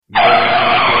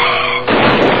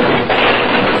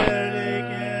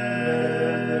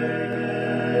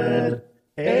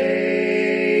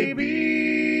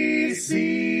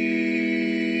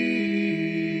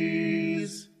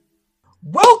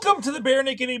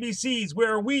Naked ABCs,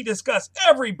 where we discuss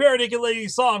every Bare Naked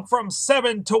Ladies song from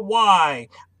 7 to Y.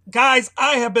 Guys,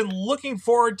 I have been looking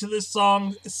forward to this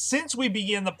song since we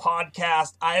began the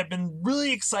podcast. I have been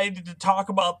really excited to talk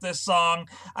about this song.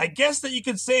 I guess that you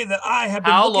could say that I have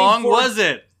been looking How long forward... was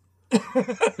it?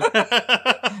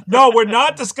 No, we're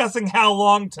not discussing how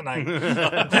long tonight.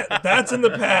 That's in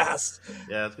the past.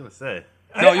 Yeah, I was going to say.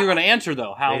 No, you're going to answer,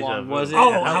 though. How Deja long vu. was it?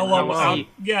 Oh, how long was it?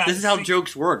 Yeah. This is how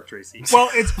jokes work, Tracy. Well,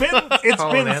 it's been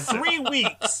answer. 3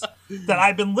 weeks that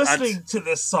I've been listening to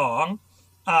this song.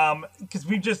 Because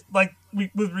we just,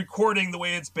 with recording the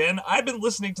way it's been, I've been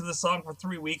listening to this song for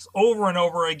 3 weeks over and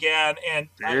over again. And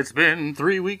It's been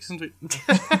 3 weeks since we...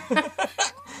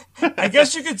 I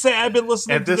guess you could say I've been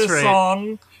listening At to this this rate,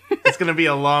 song. It's going to be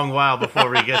a long while before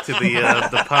we get to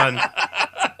the pun.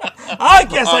 I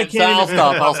guess I can't I'll even...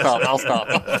 stop.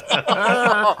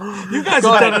 You guys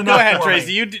Go have done ahead, enough go ahead, for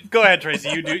Tracy. me. Go ahead, Tracy.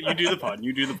 You do the pun.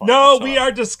 You do the pun. No, we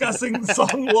are discussing the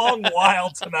song Long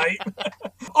While tonight.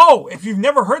 Oh, if you've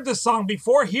never heard this song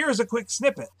before, here's a quick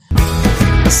snippet.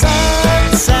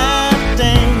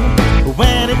 Someday,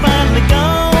 when it finally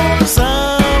goes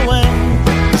away,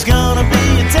 there's gonna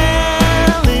be a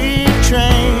tally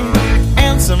train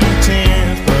and some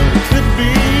tears, but it could be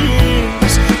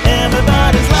years.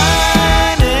 Everybody's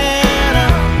lining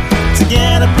up to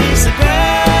get a piece of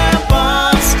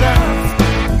grandpa's stuff.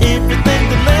 If you think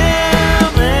that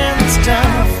living's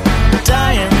tough,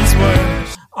 dying's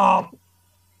worse.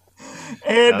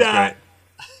 And That's great.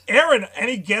 Aaron,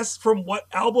 any guess from what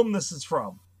album this is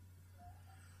from?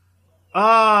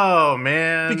 Oh,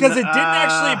 man. Because it didn't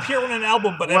actually appear on an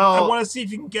album, but I want to see if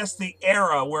you can guess the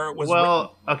era where it was written.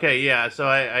 Okay, yeah. So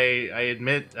I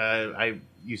admit,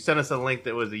 you sent us a link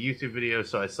that was a YouTube video,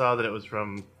 so I saw that it was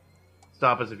from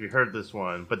Stop Us If You Heard This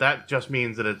One. But that just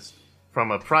means that it's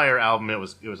from a prior album. It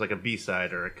was like a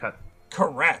B-side or a cut.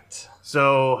 Correct.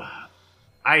 So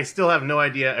I still have no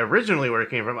idea originally where it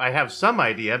came from. I have some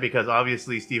idea because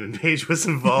obviously Stephen Page was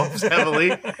involved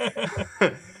heavily.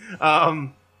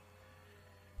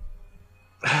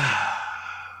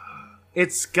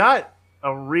 It's got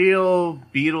a real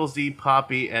Beatlesy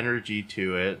poppy energy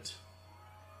to it.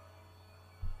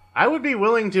 I would be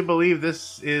willing to believe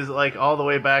this is like all the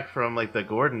way back from like the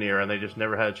Gordon era and they just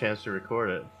never had a chance to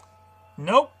record it.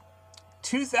 Nope.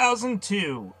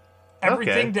 2002.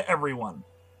 Everything to Everyone.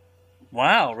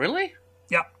 Wow, really?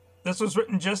 Yep. This was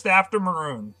written just after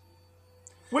Maroon.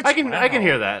 Which, I can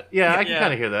hear that. Yeah, I can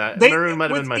kind of hear that. Maroon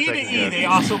might have been my with second E to E, guess. they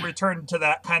also returned to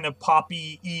that kind of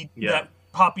poppy that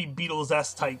poppy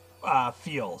Beatles-esque type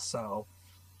feel. So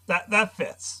that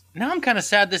fits. Now I'm kind of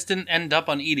sad this didn't end up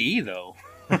on E though.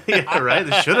 Yeah, right.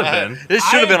 This should have been. This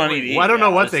should have been on E. Well, I don't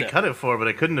know what they cut it for, but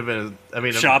it couldn't have been. I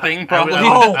mean, shopping probably.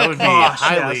 I would be gosh,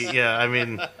 highly. yes. Yeah, I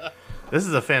mean, this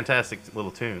is a fantastic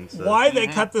little tune. So. Why they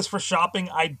cut this for shopping,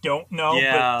 I don't know.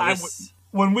 Yeah, but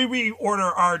when we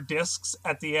reorder our discs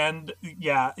at the end,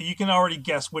 yeah, you can already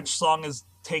guess which song is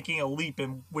taking a leap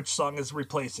and which song is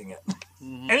replacing it.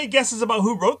 Any guesses about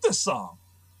who wrote this song?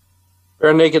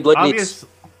 Bare Naked Ladies.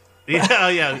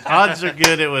 Yeah. Odds are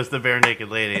good. It was the Bare Naked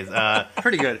Ladies.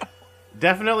 Pretty good.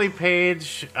 Definitely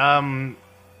Paige. I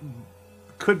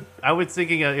was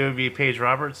thinking it would be Paige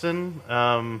Robertson.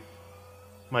 Am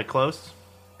I close?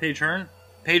 Paige Hearn?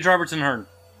 Paige Robertson Hearn.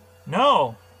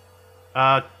 No.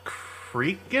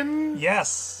 Creakin?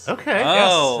 Yes. Okay.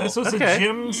 Oh. Yes. This was a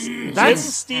Jim,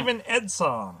 Stephen, Ed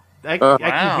song. I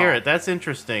can hear it. That's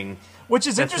interesting. Which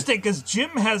is interesting because Jim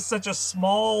has such a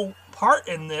small part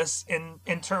in this in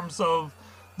terms of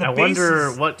the I wonder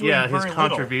bass is what doing his very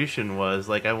contribution was.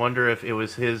 Like, I wonder if it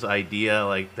was his idea,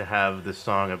 like, to have this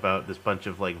song about this bunch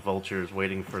of like vultures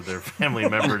waiting for their family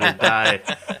member to die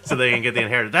so they can get the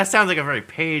inheritance. That sounds like a very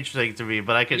Page thing to me,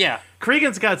 but I could. Yeah.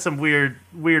 Cregan's got some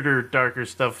weirder, darker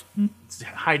stuff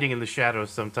hiding in the shadows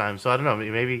sometimes. So I don't know.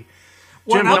 Maybe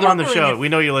Jim, I'm come on the wondering show. if- We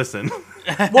know you listen.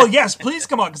 Well, yes, please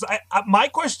come on. Because my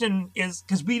question is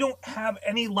because we don't have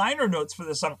any liner notes for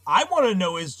this song. I want to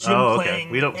know is Jim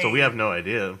playing? We don't. So we have no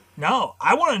idea. No,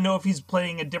 I want to know if he's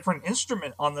playing a different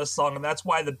instrument on this song, and that's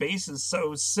why the bass is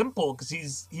so simple because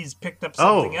he's picked up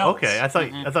something else. Okay. I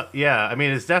thought. Yeah. I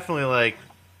mean, it's definitely like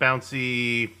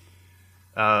bouncy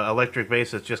electric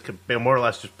bass. It's just more or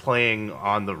less just playing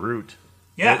on the root.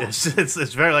 Yeah, It's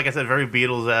very, like I said, very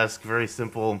Beatles-esque, very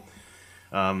simple.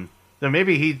 So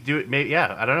maybe he'd do it.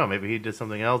 I don't know. Maybe he did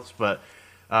something else, but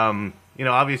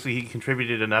obviously he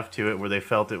contributed enough to it where they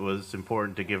felt it was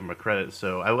important to give him a credit.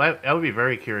 So I would be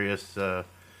very curious.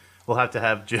 We'll have to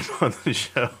have Jim on the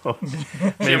show.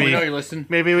 Jim, we know you listen.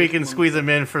 Maybe we can squeeze him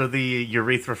in for the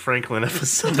Urethra Franklin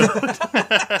episode.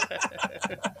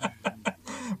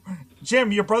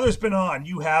 Jim, your brother's been on.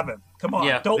 You haven't. Come on.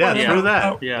 Yeah. Don't Yeah, let him. true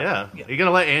that. Oh, Yeah. You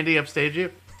gonna let Andy upstage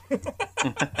you?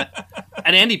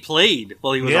 And Andy played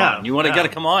while he was on. You got to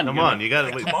come on. Come on. You got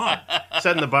to come on.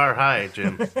 setting the bar high,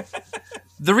 Jim.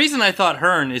 The reason I thought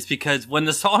Hearn is because when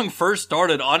the song first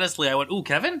started, honestly, I went, "Ooh,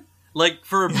 Kevin!" Like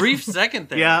for a brief second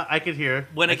there. Yeah, I could hear.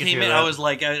 When it came in, I was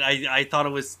like, I thought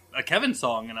it was a Kevin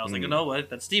song, and I was like, no, what?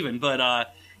 That's Steven. But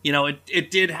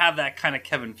it did have that kind of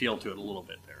Kevin feel to it a little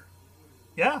bit there.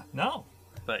 Yeah, no.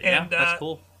 But yeah, that's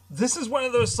cool. This is one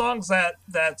of those songs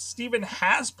that Steven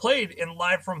has played in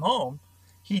Live from Home.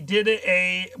 He did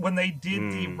it when they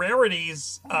did the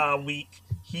Rarities week.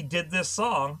 He did this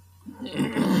song.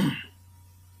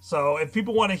 So if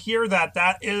people want to hear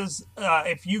that is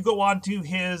if you go onto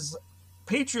his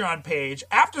Patreon page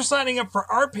after signing up for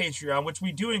our Patreon, which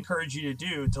we do encourage you to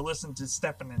do, to listen to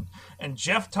Stefan and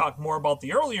Jeff talk more about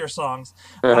the earlier songs.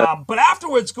 But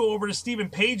afterwards, go over to Steven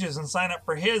Page's and sign up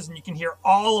for his, and you can hear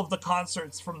all of the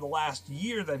concerts from the last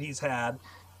year that he's had.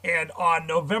 And on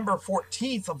November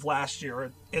 14th of last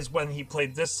year is when he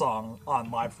played this song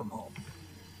on Live from Home.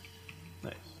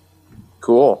 Nice.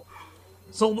 Cool.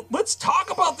 So let's talk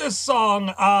about this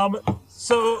song.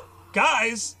 So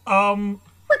guys,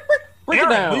 Break it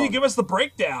Aaron, down. will you give us the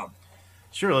breakdown?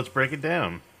 Sure, let's break it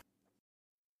down.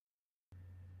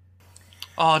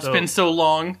 Oh, it's been so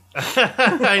long.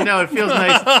 I know, it feels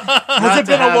nice. Has it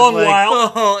been a long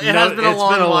while? Oh, it has been a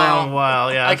long while. long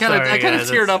while. Yeah, I kind of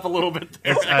teared up a little bit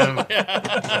there.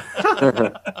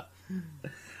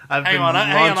 Hang on,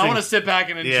 I want to sit back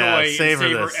and enjoy and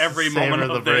savor every moment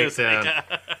of this.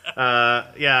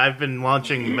 I've been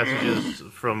launching messages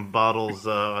from bottles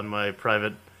on my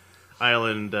private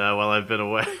island while I've been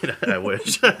away. I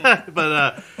wish.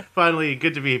 But finally,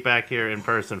 good to be back here in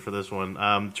person for this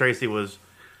one. Tracy was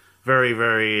very,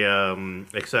 very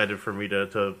excited for me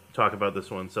to talk about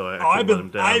this one, so I've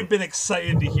been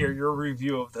excited to hear your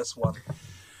review of this one.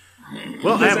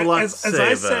 Well, I have a lot to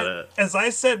say about it. As I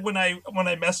said when I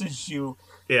messaged you,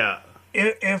 yeah,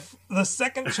 if the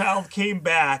second child came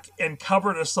back and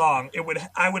covered a song,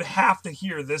 I would have to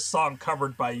hear this song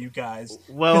covered by you guys.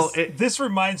 Well, this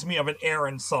reminds me of an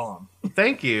Aaron song.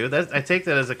 Thank you. I take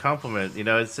that as a compliment. You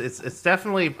know, it's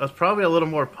definitely probably a little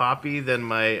more poppy than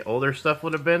my older stuff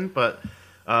would have been, but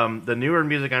the newer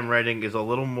music I'm writing is a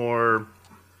little more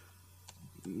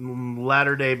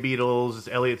latter-day Beatles,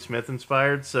 Elliott Smith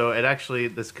inspired. So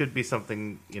this could be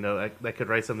something, that could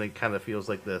write something kind of feels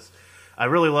like this. I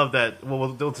really love that. Well,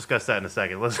 we'll discuss that in a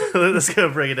second. Let's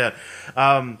go break it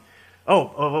down.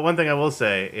 One thing I will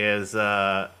say is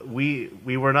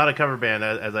we were not a cover band,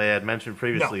 as I had mentioned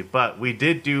previously, but we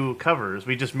did do covers.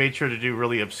 We just made sure to do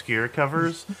really obscure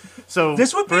covers. So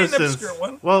this would be an obscure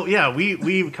one. Well, yeah,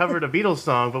 we covered a Beatles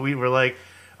song, but we were like,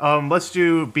 let's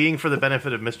do "Being for the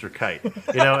Benefit of Mr. Kite,"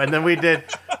 and then we did.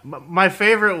 My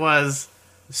favorite was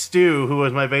Stu, who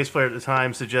was my bass player at the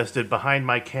time, suggested "Behind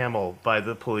My Camel" by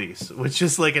The Police, which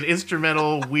is like an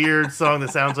instrumental, weird song that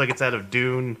sounds like it's out of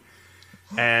Dune.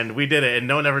 And we did it, and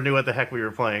no one ever knew what the heck we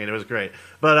were playing, and it was great.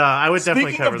 But I would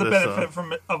definitely cover this song. Speaking of the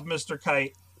benefit of Mr.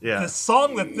 Kite, yeah, the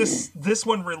song that this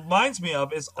one reminds me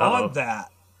of is on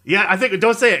that. Yeah, I think,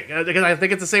 don't say it, because I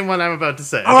think it's the same one I'm about to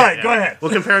say. All right, go ahead.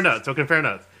 We'll compare notes.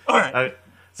 All right.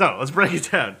 So, let's break it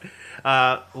down.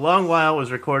 Long While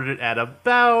was recorded at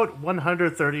about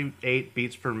 138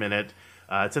 beats per minute.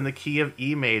 It's in the key of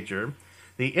E major.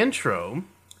 The intro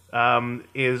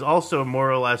is also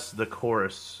more or less the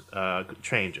chorus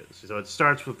changes. So it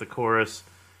starts with the chorus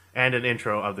and an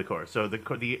intro of the chorus. So the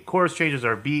chorus changes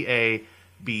are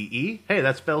B-A-B-E. Hey,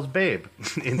 that spells babe.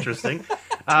 Interesting.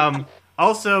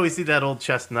 Also, we see that old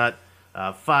chestnut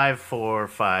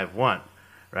 5-4-5-1,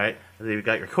 right? And then you've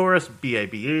got your chorus,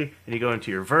 B-A-B-E, and you go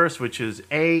into your verse, which is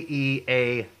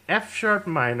A-E-A, F sharp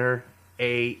minor,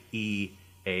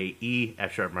 A-E-A-E,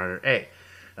 F sharp minor, A.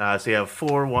 So you have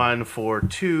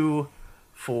 4-1-4-2,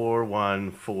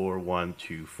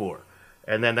 4-1-4-1-2-4.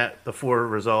 And then the 4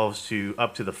 resolves to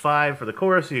up to the 5 for the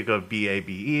chorus, so you go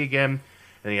B-A-B-E again,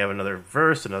 and you have another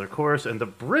verse, another chorus, and the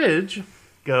bridge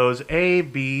goes A,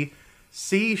 B,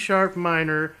 C sharp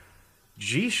minor,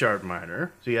 G sharp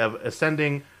minor. So you have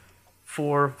ascending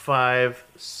 4, 5,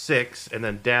 6, and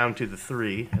then down to the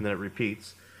 3, and then it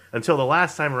repeats until the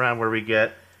last time around where we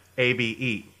get A, B,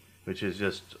 E, which is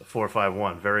just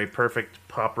 4-5-1. Very perfect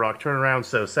pop rock turnaround,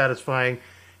 so satisfying.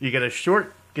 You get a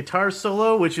short guitar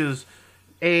solo, which is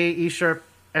A, E sharp,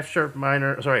 F sharp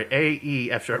minor, sorry, A,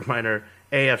 E, F sharp minor,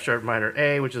 A, F sharp minor,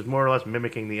 A, which is more or less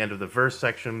mimicking the end of the verse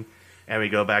section, and we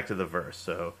go back to the verse.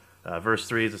 So verse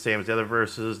 3 is the same as the other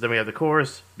verses. Then we have the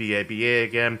chorus, B-A-B-A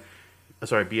again,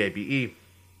 B-A-B-E.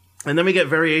 And then we get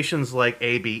variations like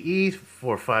A, B, E,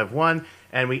 4, 5, 1,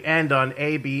 and we end on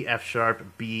A, B, F sharp,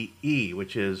 B, E,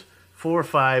 which is 4,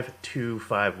 5, 2,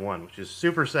 5, 1, which is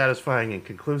super satisfying and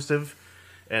conclusive.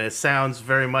 And it sounds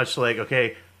very much like,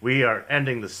 okay, we are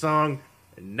ending the song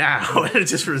now. And it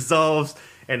just resolves,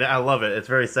 and I love it. It's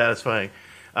very satisfying.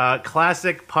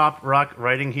 Classic pop rock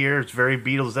writing here. It's very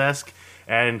Beatles-esque.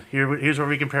 And here's where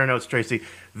we compare notes, Tracy.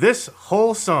 This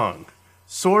whole song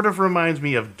sort of reminds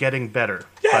me of Getting Better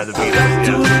by the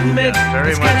Beatles. Yeah,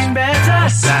 very much. Getting better.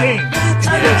 Sting.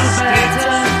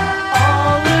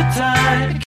 All the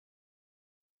time.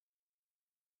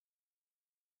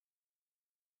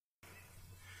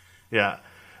 Yeah,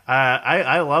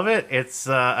 I love it. It's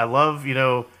I love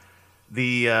the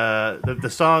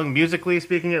song musically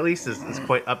speaking at least is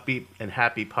quite upbeat and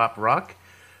happy pop rock.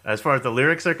 As far as the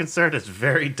lyrics are concerned, it's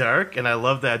very dark, and I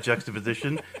love that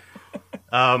juxtaposition.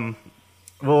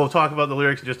 We'll talk about the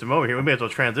lyrics in just a moment here. We may as well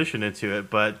transition into it,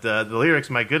 but the lyrics,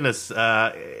 my goodness.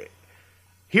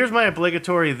 Here's my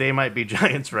obligatory They Might Be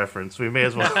Giants reference. We may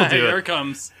as well do Here it. it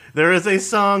comes. There is a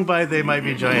song by They Might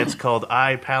Be Giants called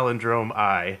I, Palindrome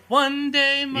I. One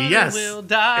day mother Yes. will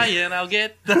die and I'll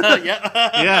get the...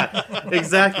 Yeah. Yeah,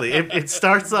 exactly. It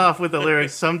starts off with the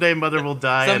lyrics, someday mother will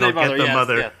die Someday and I'll mother, get the yes,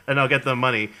 mother yeah. and I'll get the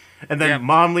money. And then Yeah.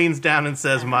 mom leans down and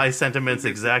says, my sentiments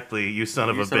exactly, you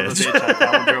son of a Son of a bitch. bitch, I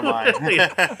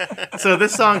palindrome I. So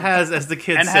this song has, as the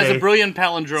kids And say, has a brilliant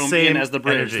palindrome same in as the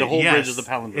bridge. energy. The whole Yes, bridge is the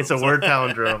palindrome. It's a word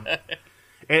palindrome.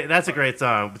 That's a great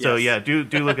song. So Yes. yeah,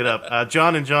 do look it up.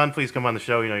 John and John, please come on the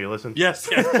show. You know you listen. Yes,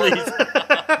 please.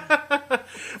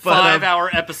 5-hour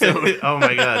episode. Oh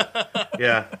my god.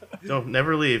 Yeah. Don't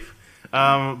never leave.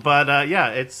 Yeah,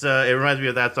 it reminds me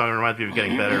of that song. It reminds me of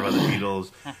Getting Better by the Beatles.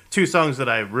 Two songs that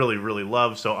I really, really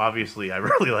love. So obviously, I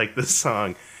really like this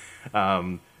song.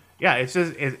 Yeah, it's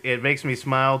just it makes me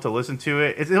smile to listen to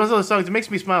it. It's one of those songs that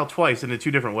makes me smile twice in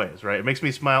two different ways. Right? It makes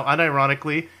me smile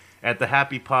unironically at the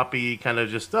happy poppy kind of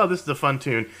just this is a fun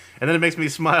tune, and then it makes me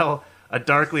smile a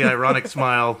darkly ironic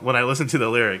smile when I listen to the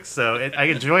lyrics. So I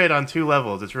enjoy it on two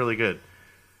levels. It's really good.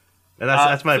 And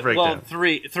that's my breakdown.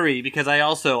 Well, three, because I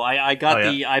also I got Oh,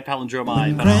 yeah. the I palindrome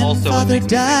I, but I also it makes me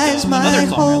dies, think of my another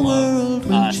song whole I world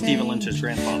will love, Stephen change. Lynch's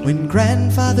Grandfather. When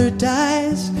grandfather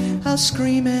dies, I'll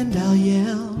scream and I'll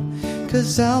yell,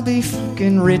 'cause I'll be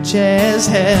fucking rich as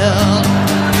hell.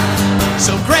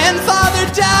 So grandfather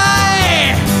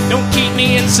die, don't keep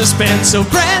me in suspense. So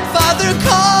grandfather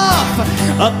cough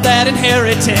up that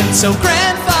inheritance. So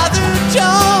grandfather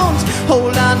don't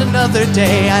hold on another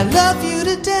day. I love you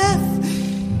to death,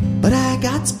 but I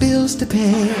got bills to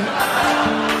pay.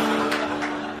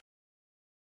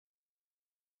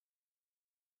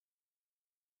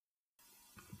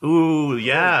 Ooh,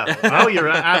 yeah. Oh, you're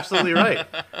absolutely right.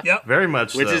 Yep. Very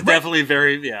much Which so. is definitely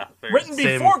very Written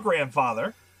Same. before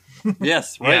Grandfather.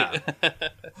 yes, right.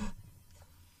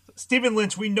 Stephen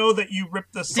Lynch, we know that you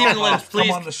ripped this Stephen song Lynch, off. Come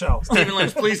please. on the show. Stephen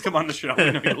Lynch, please come on the show.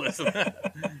 We know you listen.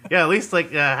 Yeah, at least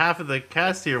like half of the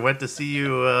cast here went to see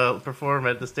you perform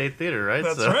at the State Theater, right?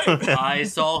 That's So- right. I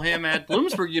saw him at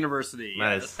Bloomsburg University.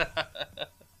 Nice.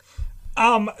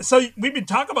 So we've been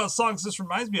talking about songs this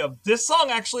reminds me of. This song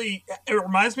actually, it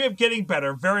reminds me of Getting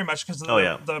Better very much because of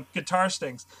the guitar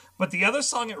stings. But the other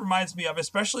song it reminds me of,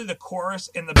 especially the chorus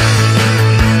in the...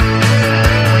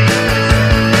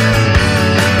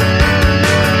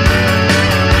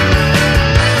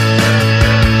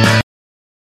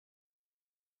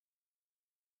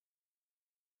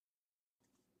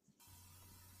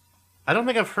 I don't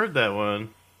think I've heard that one.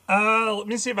 Let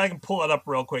me see if I can pull it up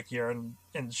real quick here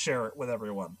and share it with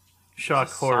everyone. Shock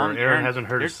horror. Song Aaron hasn't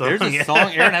heard a song There's a yet.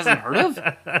 song Aaron hasn't heard of?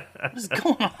 What is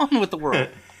going on with the world?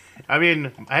 I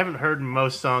mean, I haven't heard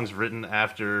most songs written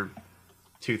after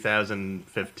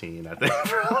 2015, I think.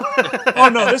 Oh,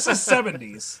 no, this is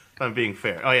 70s. If I'm being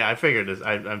fair. Oh, yeah, I figured this.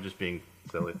 I'm just being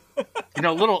silly. You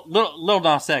know, Little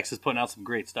Nas X is putting out some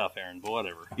great stuff, Aaron, but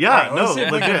whatever. Yeah, All right, no, let's see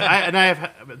if we legit. I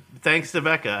have, thanks to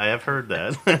Becca, I have heard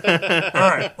that. All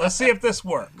right, let's see if this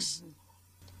works.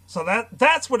 So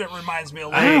that's what it reminds me a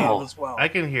little of as well. I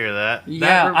can hear that.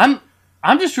 Yeah,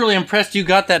 I'm just really impressed you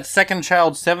got that Second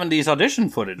Child 70s audition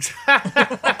footage. I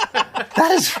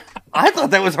thought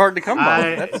that was hard to come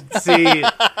by. See.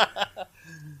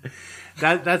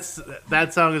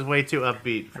 That song is way too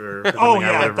upbeat for something I would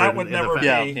have that written would in the never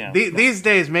past. be. Yeah. These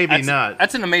days, maybe not.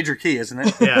 That's in a major key, isn't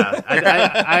it? Yeah,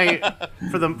 I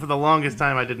for the longest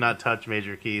time I did not touch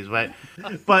major keys,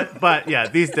 but yeah,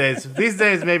 these days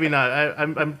maybe not.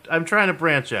 I'm trying to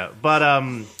branch out, but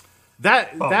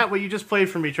that what you just played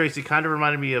for me, Tracy, kind of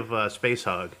reminded me of Space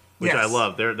Hog, which I Yes.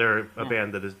 love. They're a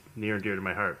band that is near and dear to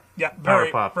my heart. Yeah, Power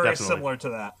very pop, very definitely. similar to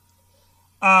that.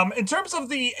 In terms of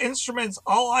the instruments,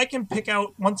 all I can pick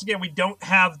out, once again, we don't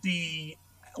have the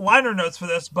liner notes for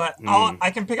this, but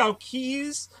I can pick out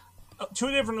keys,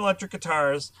 2 different electric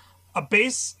guitars, a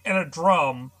bass, and a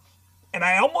drum. And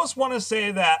I almost want to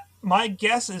say that my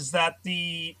guess is that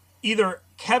either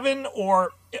Kevin,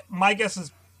 or my guess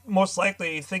is most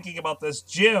likely, thinking about this,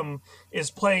 Jim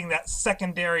is playing that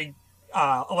secondary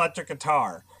electric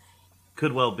guitar.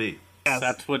 Could well be. Yes.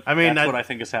 That's what I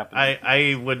think is happening.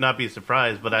 I would not be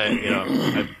surprised, but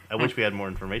I wish we had more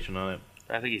information on it.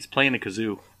 I think he's playing a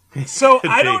kazoo. So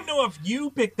I don't know if you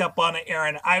picked up on it,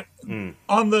 Aaron.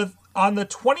 On the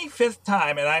 25th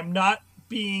time, and I'm not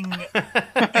being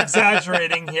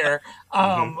exaggerating here.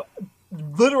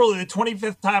 Literally the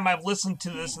 25th time I've listened to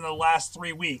this in the last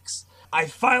 3 weeks. I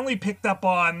finally picked up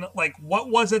on, like, what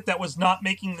was it that was not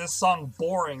making this song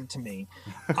boring to me?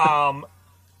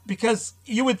 Because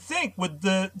you would think with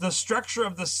the structure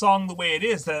of the song the way it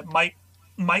is that it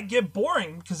might get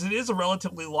boring, because it is a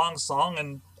relatively long song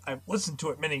and I've listened to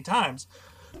it many times.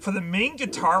 For the main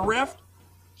guitar riff,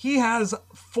 he has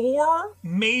 4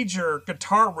 major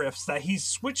guitar riffs that he's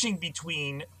switching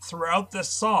between throughout this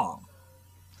song.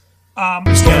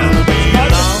 It's gonna be a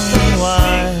long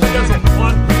while.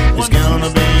 It's gonna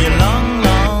be a long,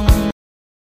 long.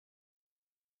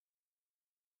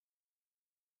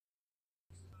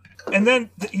 And then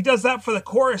he does that for the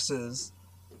choruses.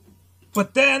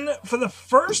 But then for the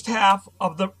first half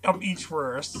of each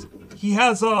verse, he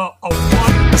has a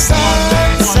one.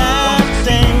 Sad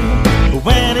day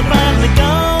when it finally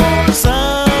goes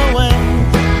away.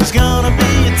 It's gonna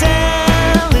be a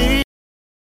tally.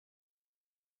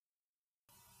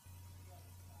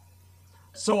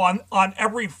 So on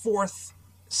every 4th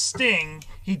sting,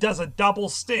 he does a double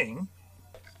sting.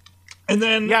 And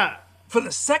then for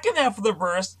the second half of the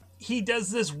verse, he does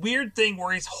this weird thing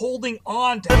where he's holding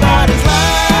on to Everybody's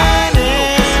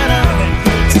lining up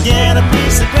to get a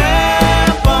piece of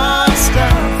grandpa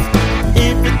stuff.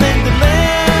 If you think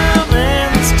that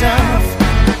living's tough,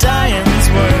 dying's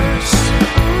worse.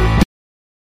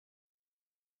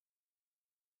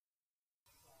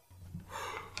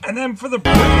 And then for the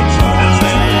bridge, he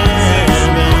has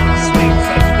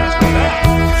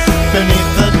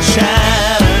Beneath the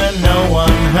chatter, no one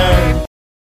heard.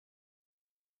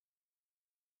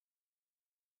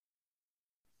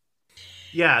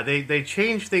 Yeah, they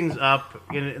changed things up.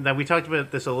 That we talked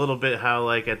about this a little bit. How,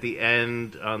 like, at the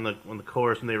end on the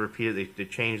chorus when they repeat it, they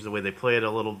changed the way they play it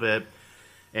a little bit.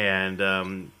 And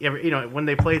when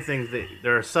they play things,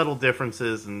 there are subtle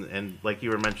differences, and like you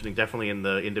were mentioning, definitely in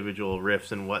the individual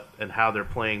riffs and how they're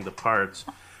playing the parts,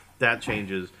 that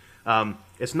changes.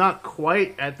 It's not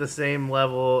quite at the same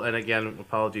level, and again,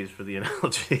 apologies for the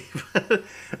analogy. But,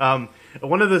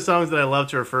 one of the songs that I love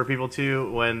to refer people to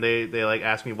when they like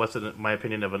ask me what's my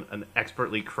opinion of an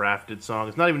expertly crafted song.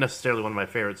 It's not even necessarily one of my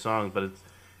favorite songs, but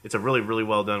it's a really, really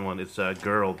well done one. It's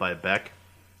 "Girl" by Beck,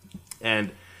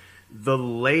 and the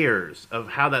layers of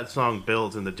how that song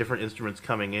builds and the different instruments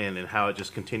coming in and how it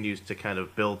just continues to kind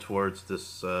of build towards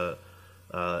this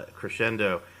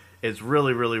crescendo. It's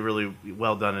really, really, really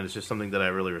well done, and it's just something that I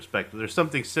really respect. There's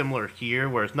something similar here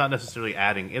where it's not necessarily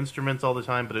adding instruments all the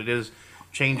time, but it is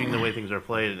changing the way things are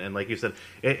played. And like you said,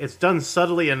 it's done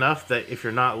subtly enough that if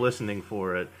you're not listening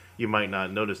for it, you might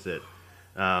not notice it.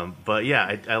 But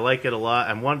yeah, I like it a lot.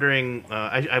 I'm wondering,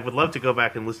 I would love to go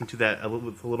back and listen to that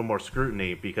with a little more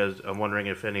scrutiny, because I'm wondering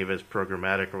if any of it's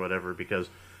programmatic or whatever, because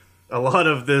a lot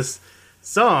of this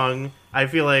song, I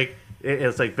feel like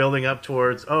it's like building up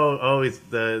towards, he's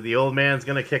the old man's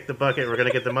gonna kick the bucket, we're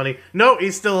gonna get the money. No,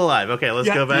 he's still alive. Okay, let's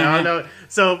go back. Yeah. Oh, no.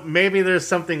 So maybe there's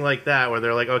something like that where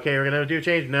they're like, okay, we're gonna do a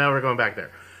change. No, we're going back there.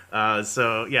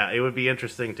 So yeah, it would be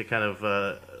interesting to kind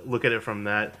of look at it from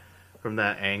that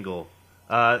angle.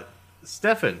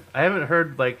 Stefan, I haven't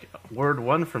heard like word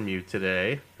one from you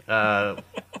today. Do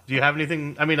you have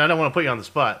anything? I mean, I don't want to put you on the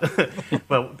spot,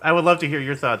 but I would love to hear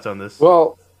your thoughts on this.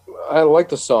 Well, I like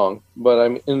the song,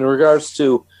 but in regards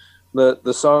to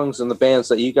the songs and the bands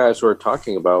that you guys were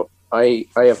talking about, I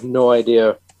have no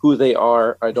idea who they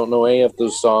are. I don't know any of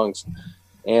those songs,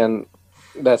 and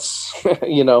that's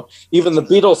even the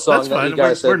Beatles song that you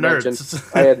guys had mentioned,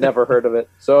 I had never heard of it.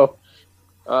 So,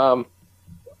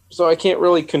 so I can't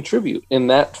really contribute in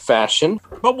that fashion.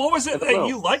 But what was it that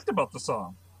you liked about the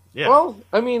song? Yeah. Well,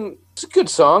 I mean, it's a good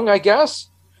song, I guess.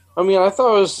 I mean, I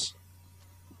thought it was,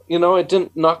 it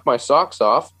didn't knock my socks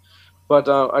off, but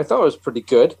I thought it was pretty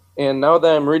good. And now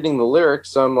that I'm reading the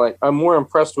lyrics, I'm more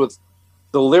impressed with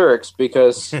the lyrics,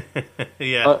 because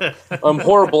yeah. I'm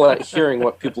horrible at hearing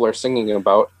what people are singing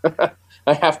about.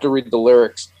 I have to read the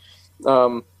lyrics.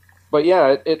 But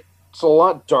yeah, It's a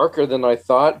lot darker than I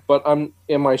thought, but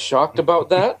am I shocked about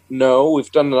that? No,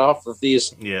 we've done enough of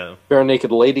these Bare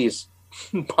Naked Ladies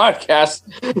podcasts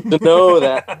to know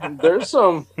that there's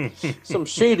some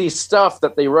shady stuff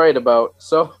that they write about.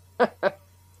 So, but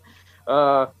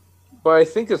I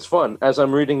think it's fun. As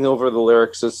I'm reading over the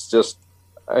lyrics, it's just,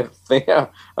 I think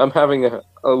I'm having a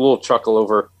little chuckle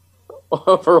over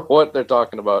what they're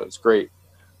talking about. It's great.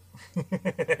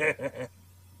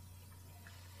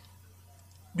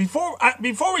 Before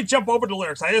we jump over to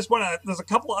lyrics, I just want to. There's a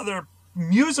couple other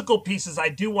musical pieces I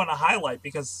do want to highlight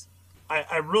because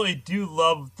I really do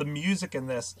love the music in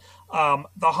this. The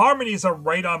harmonies are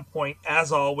right on point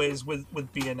as always with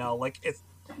BNL. Like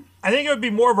I think it would be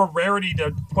more of a rarity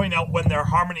to point out when their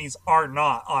harmonies are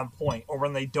not on point or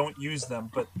when they don't use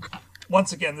them. But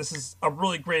once again, this is a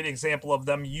really great example of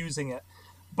them using it.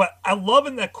 But I love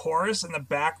in the chorus in the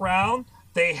background.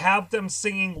 They have them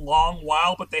singing Long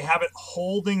While, but they have it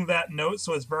holding that note,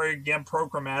 so it's very, again,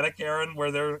 programmatic, Aaron,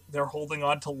 where they're holding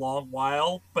on to Long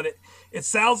While. But it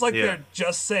sounds like they're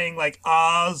just saying, like,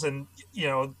 ahs, and, you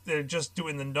know, they're just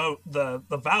doing the note, the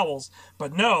vowels.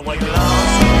 But no, like... It's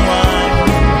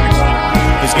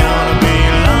gonna be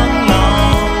a long,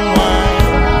 long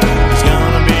while. It's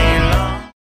gonna be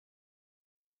long...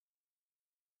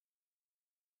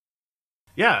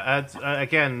 Yeah,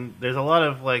 again, there's a lot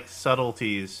of like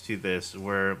subtleties to this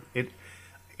where it,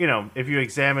 you know, if you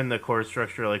examine the chord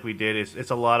structure like we did,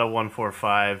 it's a lot of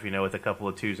 1-4-5, you know, with a couple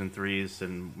of 2s and 3s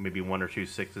and maybe 1 or 2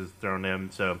 6s thrown in.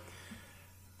 So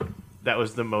that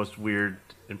was the most weird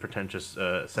and pretentious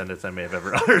sentence I may have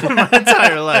ever uttered in my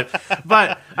entire life.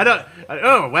 But I don't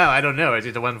know. It's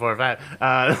just a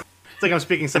 1-4-5. It's like I'm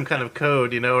speaking some kind of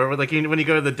code, you know, or like when you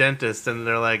go to the dentist and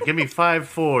they're like, give me 5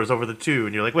 4s over the 2,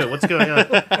 and you're like, wait, what's going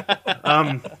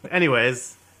on?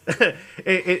 Anyways,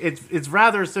 it's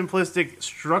rather simplistic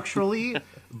structurally,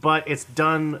 but it's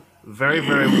done very,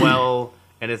 very well,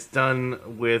 and it's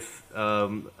done with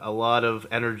a lot of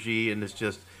energy, and it's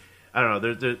just, I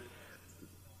don't know,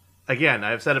 again,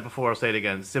 I've said it before, I'll say it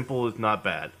again, simple is not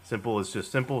bad. Simple is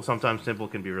just simple. Sometimes simple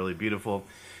can be really beautiful.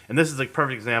 And this is a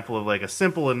perfect example of like a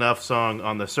simple enough song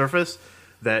on the surface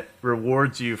that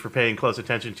rewards you for paying close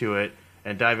attention to it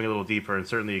and diving a little deeper and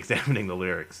certainly examining the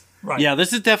lyrics. Right. Yeah,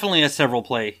 this is definitely a several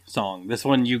play song. This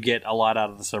one you get a lot out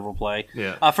of the several play.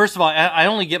 Yeah. First of all, I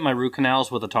only get my root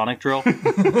canals with a tonic drill.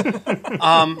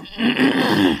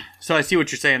 So I see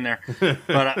what you're saying there.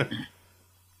 But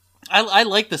I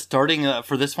like the starting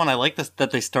for this one. I like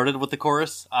that they started with the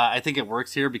chorus. I think it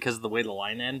works here because of the way the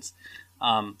line ends.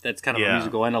 That's kind of a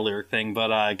musical and a lyric thing,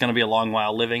 but gonna be a long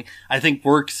while living. I think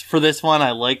works for this one.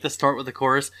 I like the start with the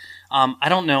chorus. I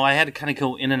don't know. I had to kind of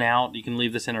go in and out. You can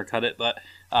leave this in or cut it, but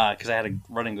because I had to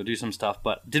run and go do some stuff.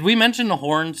 But did we mention the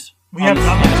horns? We have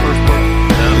not. Those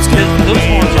horns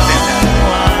are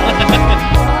fantastic.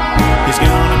 It's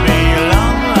gonna be a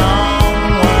long,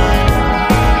 long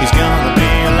while. It's gonna be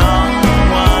a long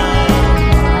while living.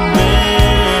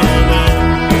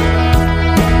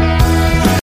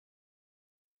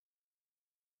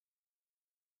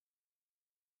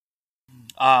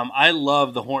 I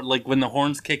love the horn, like when the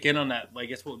horns kick in on that. I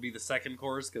guess what would be the second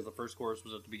chorus because the first chorus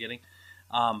was at the beginning.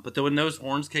 But then when those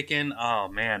horns kick in, oh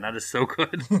man, that is so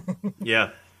good.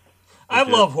 Yeah, I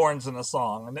love horns in a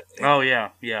song. Oh yeah.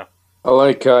 I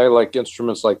like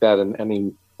instruments like that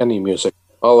in any music.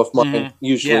 All of mine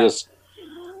usually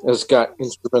has got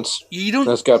instruments.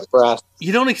 It's got brass.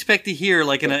 You don't expect to hear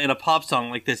like in a pop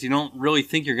song like this. You don't really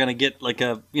think you're gonna get like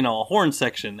a horn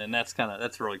section, and that's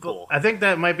really cool. I think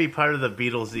that might be part of the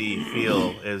Beatlesy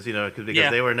feel, is because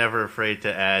they were never afraid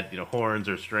to add horns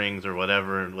or strings or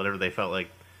whatever they felt like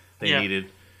they needed.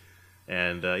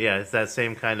 And it's that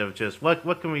same kind of just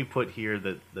what can we put here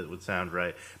that would sound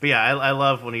right. But yeah, I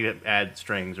love when you add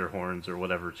strings or horns or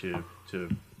whatever to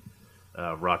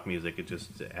rock music. It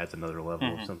just adds another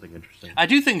level of something interesting. I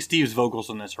do think Steve's vocals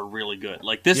in this are really good.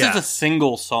 Like this is a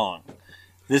single song.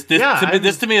 This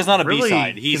to me is not a really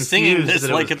B-side. He's singing this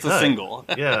like it's a single.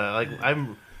 Yeah, like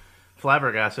I'm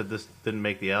flabbergasted this didn't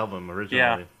make the album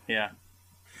originally. Yeah.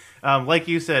 Like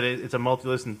you said, it's a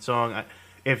multi-listen song.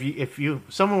 If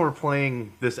someone were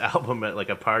playing this album at like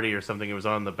a party or something, it was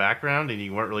on in the background and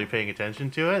you weren't really paying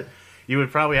attention to it, you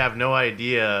would probably have no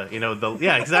idea,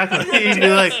 exactly. You'd be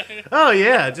like, oh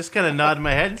yeah, just kind of nod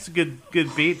my head. It's a good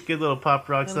beat, good little pop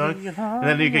rock song. And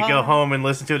then you could go home and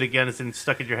listen to it again. It's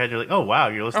stuck in your head. You're like, oh wow,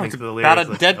 you're listening to the lyrics.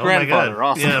 About a dead grandfather.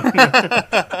 Awesome.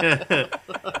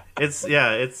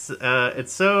 Yeah.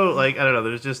 It's so like I don't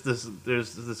know. There's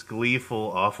this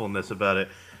gleeful awfulness about it.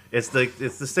 It's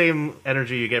the same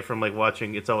energy you get from like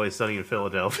watching It's Always Sunny in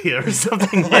Philadelphia or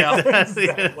something like that.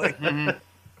 Exactly.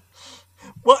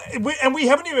 Well, we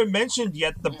haven't even mentioned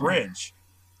yet the bridge.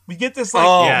 We get this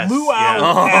yes.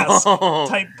 luau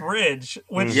type bridge,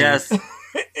 which Yes.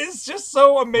 is just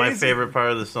so amazing. My favorite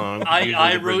part of the song.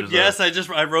 I wrote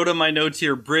I wrote in my notes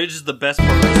here. Bridge is the best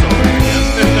part of the song.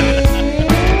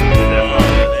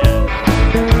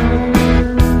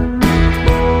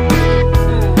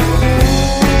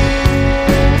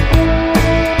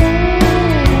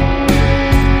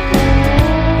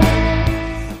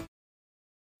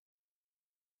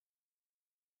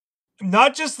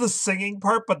 Not just the singing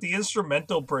part, but the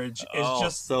instrumental bridge is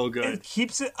just so good. It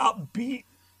keeps it upbeat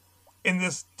in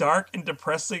this dark and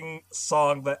depressing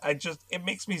song that it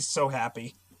makes me so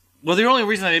happy. Well, the only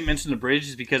reason I didn't mention the bridge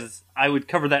is because I would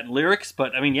cover that in lyrics,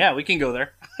 but I mean, yeah, we can go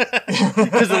there.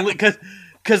 Because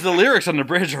the lyrics on the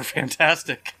bridge are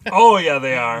fantastic. Oh, yeah,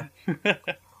 they are.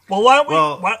 Well, why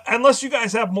don't we, unless you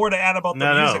guys have more to add about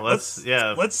the music,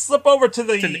 let's slip over to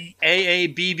the... It's an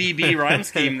AABBB rhyme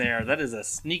scheme there. That is a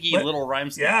sneaky little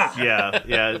rhyme scheme. Yeah.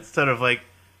 Yeah. It sort of like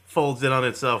folds in on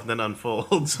itself and then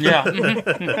unfolds.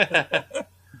 Yeah.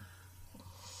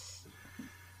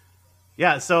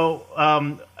 Yeah, so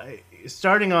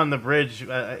starting on the bridge,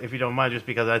 if you don't mind, just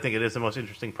because I think it is the most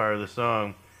interesting part of the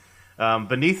song.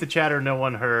 Beneath the chatter no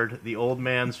one heard, the old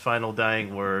man's final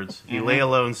dying words. He lay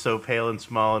alone so pale and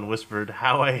small and whispered,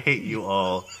 "How I hate you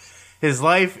all." His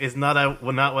life is not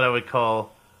what I would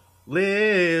call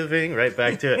living. Right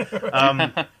back to it.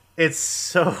 It's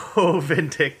so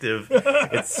vindictive.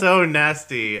 It's so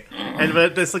nasty.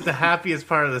 But it's like the happiest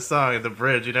part of the song at the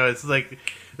bridge. You know, it's like...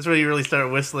 That's where you really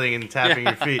start whistling and tapping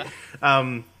your feet.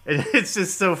 It's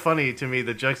just so funny to me,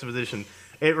 the juxtaposition.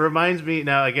 It reminds me,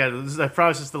 now again, I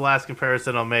promise this is the last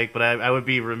comparison I'll make, but I would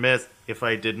be remiss if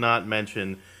I did not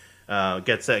mention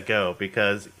Get Set Go,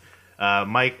 because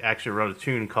Mike actually wrote a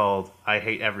tune called I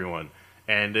Hate Everyone.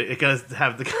 And it does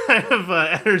have the kind of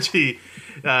energy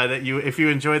that if you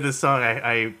enjoyed this song,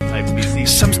 I beseech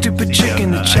Some stupid chick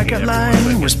in the checkout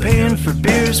line was paying for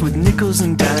beers with nickels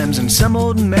and dimes, and some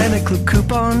old man that clipped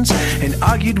coupons and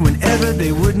argued whenever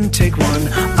they wouldn't take one.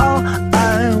 All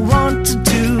I wanted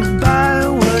to buy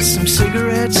was some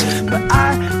cigarettes, but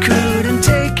I couldn't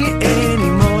take it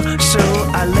anymore, so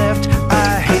I left.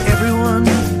 I hate everyone.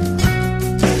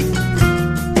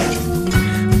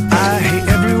 I hate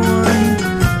everyone.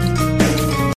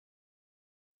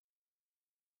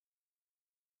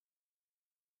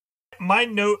 My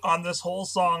note on this whole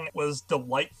song was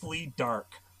delightfully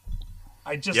dark.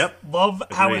 I just love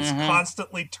how it's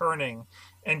constantly turning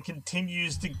and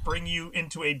continues to bring you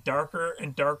into a darker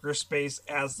and darker space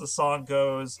as the song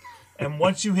goes. And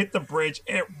once you hit the bridge,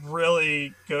 it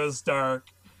really goes dark.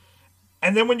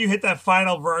 And then when you hit that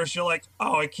final verse, you're like,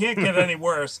 oh, it can't get any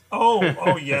worse.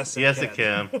 Oh, yes, it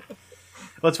can.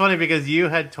 Well, it's funny because you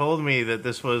had told me that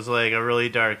this was like a really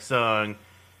dark song.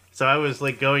 So I was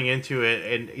like going into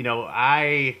it, and you know,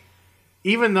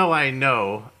 even though I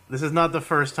know this is not the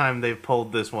first time they've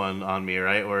pulled this one on me,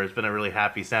 right? Or it's been a really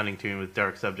happy sounding tune with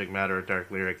dark subject matter or dark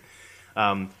lyrics.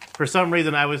 For some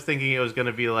reason, I was thinking it was going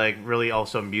to be like really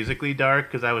also musically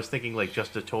dark, because I was thinking like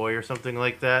Just a Toy or something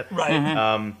like that. Right.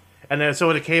 And then so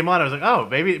when it came on, I was like, oh,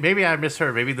 maybe I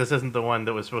misheard. Maybe this isn't the one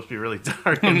that was supposed to be really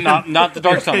dark. And not the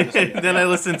dark song. Then I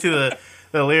listened to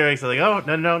the lyrics. I'm like, oh,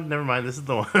 no, never mind. This is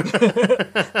the one.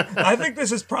 I think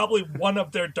this is probably one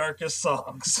of their darkest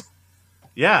songs.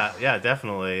 Yeah,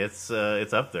 definitely. It's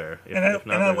up there.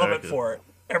 And I love it for it.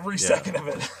 Every second of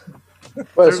it.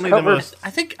 Certainly the most. I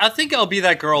think I'll Be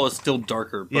That Girl is still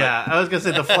darker. But... Yeah, I was gonna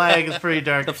say The Flag is pretty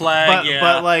dark. The Flag,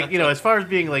 but like, you know, as far as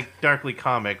being like darkly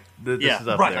comic, this is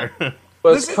up there.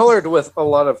 But it's colored with a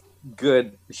lot of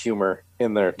good humor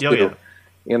in there too. Oh, yeah.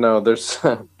 You know, there's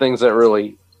things that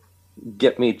really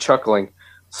get me chuckling.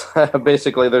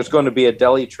 Basically, there's going to be a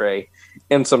deli tray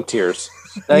and some tears.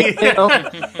 That's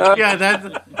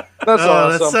awesome.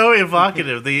 That's so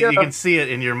evocative. You can see it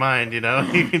in your mind. You know,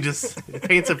 you can just it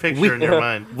paints a picture in your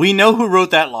mind. We know who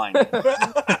wrote that line.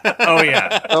 Oh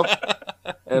yeah.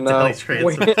 And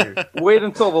wait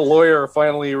until the lawyer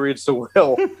finally reads the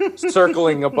will,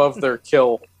 circling above their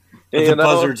kill. The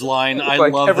buzzard's line. I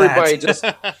love everybody that. just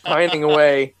pining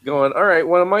away, going, "All right,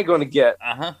 what am I going to get?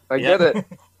 I get it."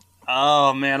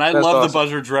 Oh man, I love awesome. the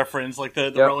buzzard's reference. Like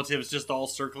the relatives just all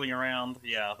circling around.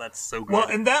 Yeah, that's so good. Well,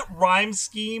 and that rhyme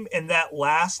scheme in that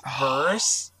last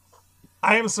verse,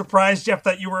 I am surprised, Jeff,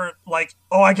 that you were like,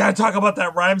 "Oh, I got to talk about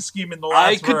that rhyme scheme in the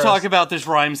last verse." I could talk about this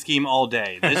rhyme scheme all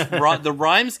day. The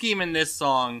rhyme scheme in this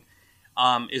song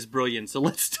is brilliant. So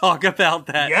let's talk about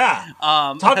that. Yeah.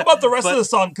 Talk about the rest of the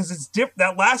song, because it's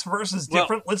that last verse is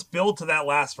different. Let's build to that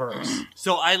last verse.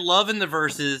 So I love in the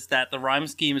verses that the rhyme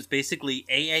scheme is basically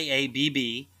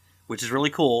AAABB, which is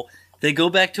really cool. They go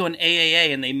back to an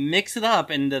AAA and they mix it up,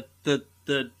 and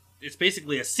the it's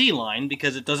basically a C line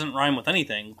because it doesn't rhyme with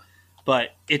anything, but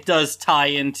it does tie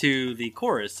into the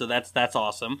chorus, so that's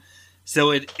awesome.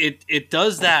 So it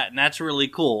does that, and that's really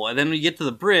cool. And then we get to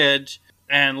the bridge,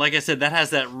 and like I said, that has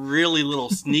that really little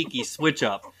sneaky switch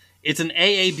up. It's an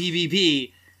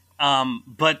AABBB,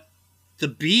 but the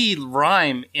B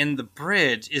rhyme in the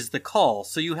bridge is the call.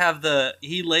 So you have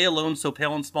he lay alone so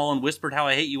pale and small and whispered how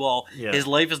I hate you all. Yeah. His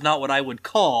life is not what I would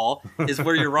call, is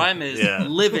where your rhyme is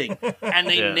living. And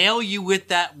they nail you with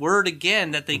that word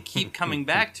again that they keep coming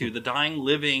back to, the dying,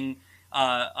 living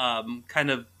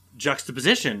kind of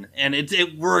juxtaposition. And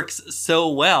it works so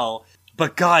well.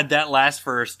 But God, that last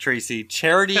verse, Tracy,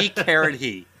 charity, carrot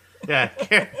he. Yeah,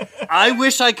 I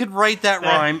wish I could write that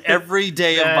rhyme every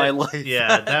day of my life.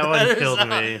 Yeah, that one killed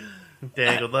me.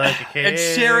 Dangled like a carrot. And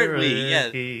share it we,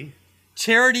 yeah.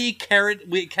 Charity, carrot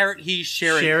he,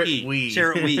 share it he.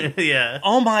 Share it we. Yeah.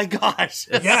 Oh my gosh.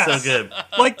 Yes. So good.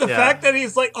 Like the fact that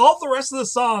he's like, all the rest of the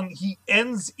song, he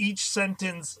ends each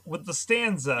sentence with the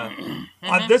stanza.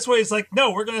 This way, he's like, no,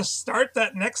 we're going to start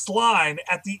that next line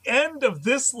at the end of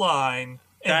this line.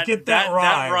 And get that rhyme.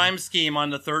 That rhyme scheme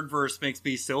on the third verse makes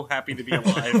me so happy to be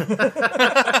alive.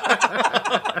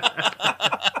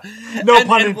 No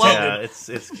pun intended. Yeah,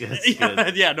 it's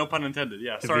good. Yeah, no pun intended.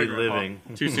 Yeah, to sorry, be living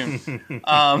too soon.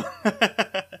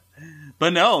 But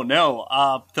no.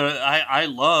 I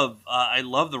love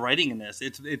the writing in this.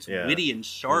 It's witty and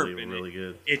sharp, really, and really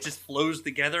good. It just flows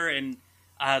together, and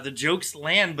the jokes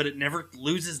land, but it never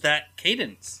loses that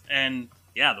cadence. And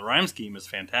yeah, the rhyme scheme is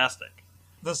fantastic.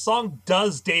 The song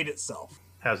does date itself.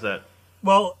 How's that?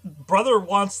 Well, Brother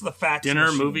Wants the Fax Dinner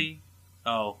Machine. Movie.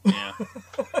 Oh, yeah.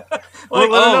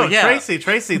 No, yeah.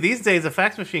 Tracy. These days, a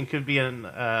fax machine could be an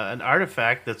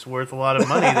artifact that's worth a lot of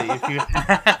money.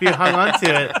 That if you hung on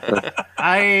to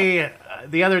it,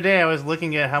 the other day I was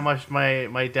looking at how much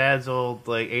my dad's old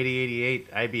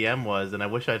 8088 IBM was, and I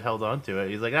wish I'd held on to it.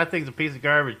 He's like, that thing's a piece of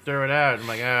garbage, throw it out. I'm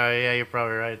like, oh yeah, you're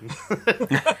probably right.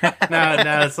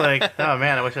 now it's like, oh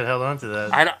man, I wish I'd held on to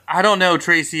that. I don't know,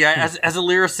 Tracy. As a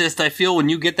lyricist, I feel when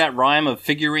you get that rhyme of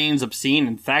figurines, obscene,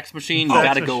 and fax machine, you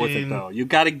got to go with it though. You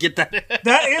got to get that.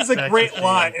 That is a great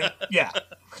line. Yeah.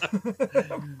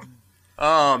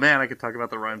 Oh man, I could talk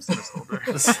about the rhymes this all day.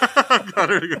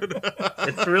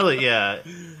 It's really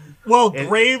Well,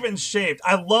 grave and shaved.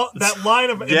 I love that line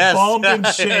of embalmed and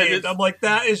shaved. I'm like,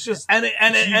 that is just and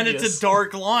it's a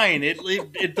dark line.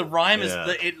 The rhyme is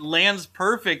it lands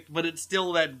perfect, but it's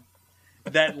still that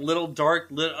little dark,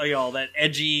 that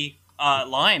edgy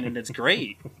line, and it's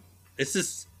great. This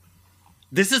is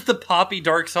the poppy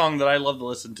dark song that I love to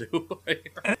listen to.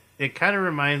 It kind of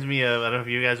reminds me of, I don't know if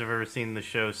you guys have ever seen the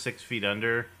show 6 Feet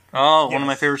Under. Oh, yes. One of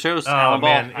my favorite shows. Oh,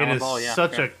 man. It is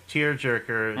such a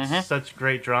tearjerker. It's such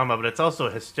great drama, but it's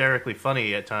also hysterically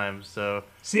funny at times. So,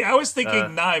 see, I was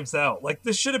thinking Knives Out. Like,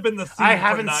 this should have been the theme. I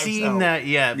haven't seen that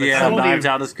yet. But Knives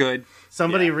Out is good.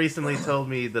 Somebody recently told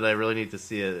me that I really need to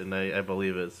see it, and I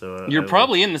believe it. So you're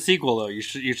probably in the sequel, though. You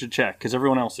should check, because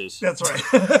everyone else is. That's right.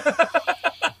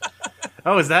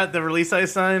 Oh, is that the release I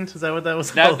signed? Is that what that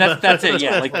was? That's it.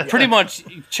 Yeah, pretty much.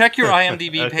 Check your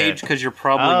IMDb page because you're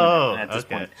probably at this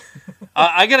point.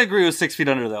 I gotta agree with 6 Feet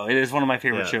Under though. It is one of my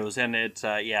favorite shows, and it's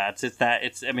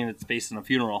based in a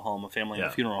funeral home, a family in a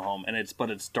funeral home, and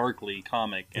it's darkly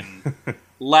comic and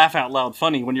laugh out loud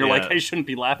funny when you're like, I shouldn't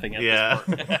be laughing at this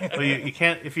part. Well, you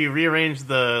can't if you rearrange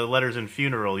the letters in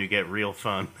funeral, you get real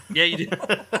fun. Yeah, you do.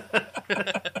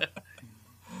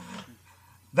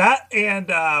 That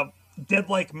and Dead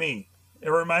Like Me. It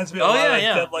reminds me a lot of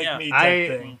Dead Like Me type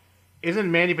thing.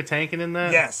 Isn't Mandy Patinkin in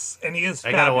that? Yes, and he is.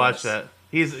 I gotta watch that.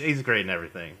 He's great in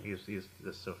everything. He's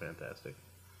just so fantastic.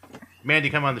 Mandy,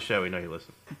 come on the show. We know you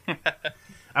listen.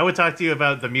 I would talk to you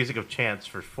about the music of chants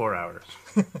for 4 hours.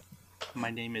 My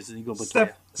name is Inigo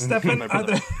Montoya. Stefan,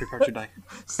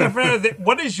 Stefan,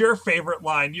 what is your favorite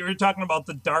line? You were talking about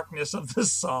the darkness of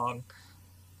this song.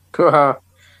 I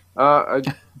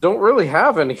don't really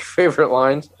have any favorite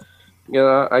lines.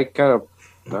 I don't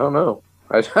know.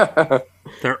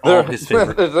 They're all his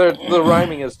favorite. The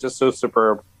rhyming is just so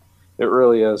superb. It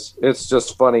really is. It's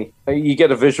just funny. You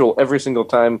get a visual every single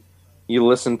time you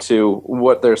listen to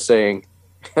what they're saying.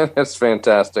 That's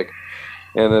fantastic.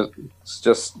 And it's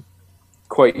just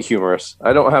quite humorous.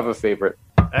 I don't have a favorite.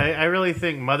 I really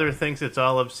think Mother Thinks It's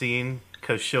All Obscene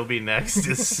because she'll be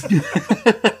next.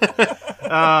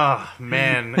 Oh,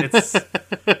 man. It's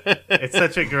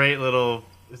such a great little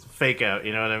fake out,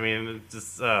 you know what I mean? It's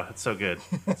just, it's so good.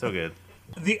 So good.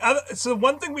 So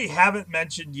one thing we haven't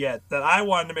mentioned yet that I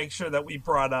wanted to make sure that we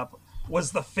brought up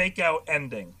was the fake out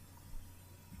ending.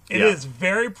 It is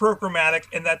very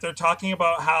programmatic in that they're talking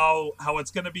about how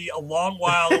it's going to be a long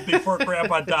while before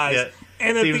Grandpa dies. Yeah.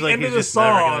 And at Seems the like end of he's the just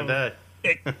never gonna song, die.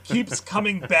 it keeps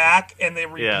coming back and they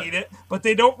repeat Yeah. it, but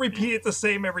they don't repeat it the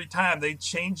same every time. They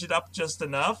change it up just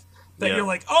enough that Yeah. you're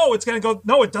like, oh, it's going to go.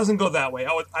 No, it doesn't go that way.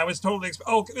 Oh, I was totally,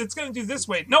 it's going to do this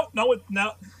way. No, now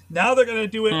they're going to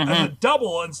do it as a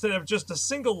double instead of just a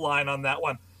single line on that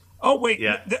one. Oh, wait.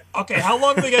 Yeah. Okay, how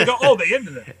long are they going to go? Oh, they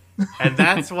ended it. And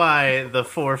that's why the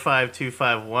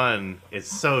 4-5-2-5-1 is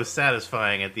so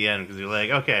satisfying at the end, because you're like,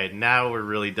 okay, now we're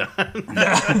really done.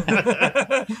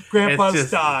 Grandpa's It's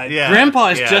just- died. Yeah, Grandpa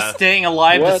is yeah. just staying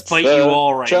alive What's despite the you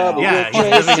all right trouble now. Yeah, with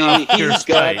he's living Tracy? off pure He's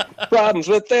got problems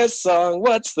with this song.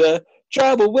 What's the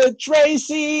trouble with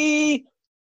Tracy?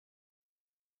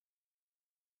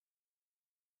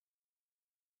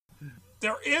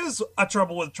 There is a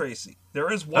trouble with Tracy.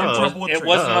 There is one Uh-oh. trouble with It Tracy.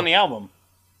 wasn't on the album.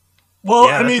 Well,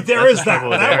 Yeah, I mean, that's there is a that.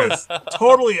 trouble That there. was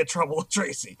totally a trouble with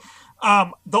Tracy.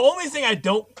 The only thing I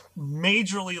don't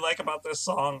majorly like about this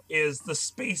song is the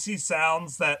spacey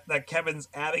sounds that Kevin's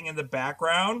adding in the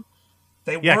background.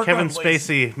 They Yeah, work Kevin on, like,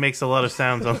 Spacey makes a lot of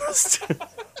sounds on this.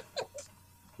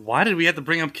 Why did we have to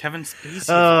bring up Kevin Spacey?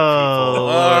 Oh,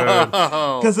 Lord.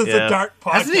 because it's Yeah. a dark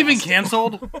podcast. Hasn't he been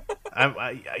canceled? Let's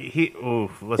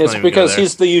It's not even because go there.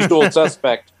 he's the usual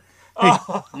suspect.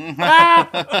 Oh,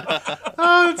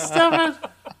 stop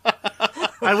it!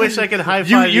 I wish I could high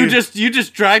five you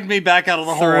just dragged me back out of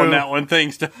the hole on Through. that one.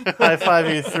 Thanks. high five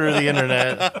you through the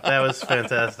internet. That was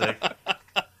fantastic.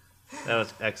 That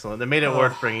was excellent. That made it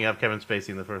worth bringing up Kevin Spacey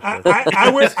in the first place.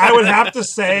 I would have to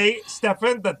say,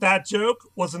 Stefan, that joke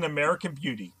was an American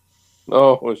Beauty.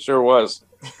 Oh, it sure was.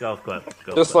 Golf clap.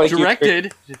 Golf Just clap.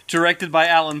 like Directed by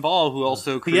Alan Ball, who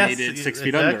also created 6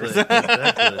 Feet Under.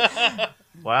 Exactly.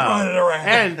 Wow. Run it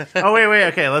around. And wait.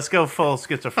 Okay, let's go full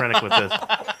schizophrenic with this.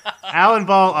 Alan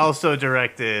Ball also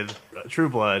directed True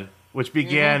Blood, which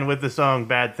began with the song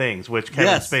 "Bad Things," which Kevin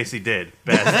Yes. Spacey did.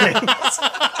 Bad Things.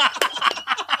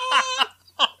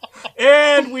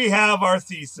 And we have our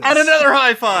thesis. And another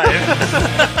high five.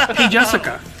 Hey,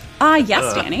 Jessica,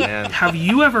 Yes, Danny. Man. have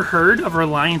you ever heard of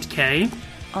Reliant K?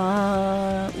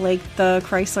 Like the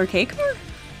Chrysler K car?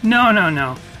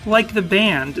 No. Like the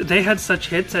band, they had such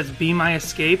hits as Be My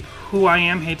Escape, Who I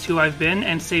Am Hates Who I've Been,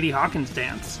 and Sadie Hawkins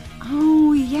Dance.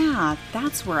 Oh, yeah,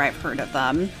 that's where I've heard of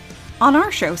them. On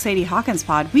our show, Sadie Hawkins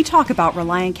Pod, we talk about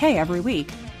Reliant K every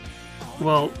week.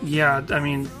 Well, yeah, I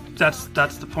mean, that's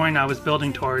the point I was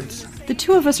building towards. The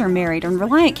two of us are married, and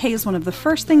Reliant K is one of the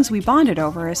first things we bonded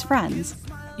over as friends.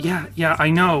 Yeah,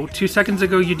 I know. 2 seconds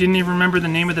ago, you didn't even remember the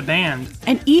name of the band.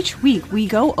 And each week, we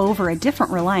go over a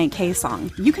different Reliant K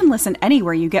song. You can listen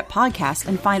anywhere you get podcasts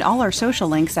and find all our social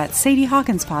links at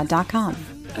sadiehawkinspod.com.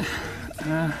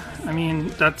 I mean,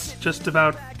 that's just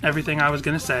about everything I was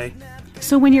gonna say.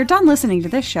 So when you're done listening to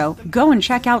this show, go and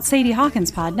check out Sadie Hawkins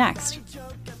Pod next.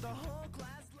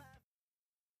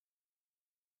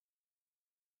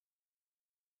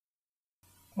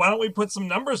 Why don't we put some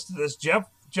numbers to this, Jeff?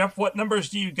 Jeff, what numbers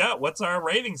do you got? What's our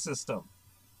rating system?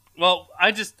 Well,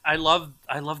 I love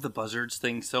the buzzards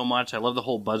thing so much. I love the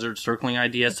whole buzzard circling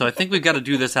idea. So I think we've got to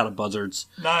do this out of buzzards.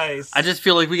 Nice. I just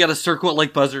feel like we got to circle it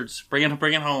like buzzards. Bring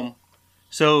it home.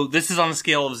 So this is on a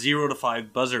scale of 0 to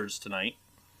 5 buzzards tonight.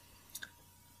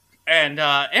 And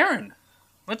Aaron,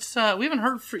 let's we haven't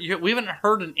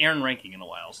heard an Aaron ranking in a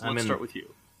while. So let's start with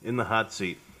you. In the hot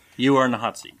seat. You are in the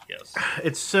hot seat. Yes.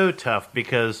 It's so tough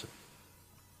because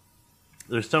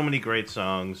there's so many great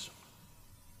songs.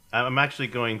 I'm actually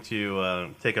going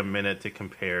to take a minute to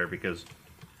compare because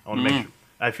I want to make sure.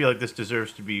 I feel like this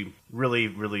deserves to be really,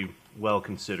 really well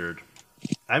considered.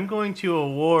 I'm going to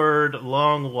award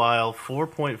Long While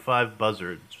 4.5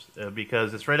 buzzards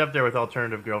because it's right up there with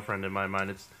Alternative Girlfriend in my mind.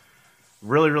 It's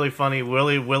really, really funny,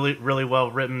 really well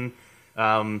written.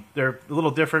 They're a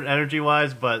little different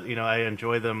energy-wise, but I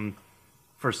enjoy them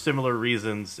for similar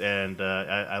reasons, and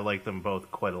I like them both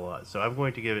quite a lot. So I'm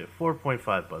going to give it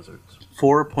 4.5 buzzards.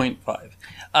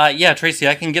 4.5. Yeah, Tracy,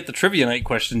 I can get the trivia night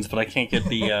questions, but I can't get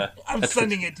the... I'm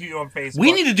sending it to you on Facebook.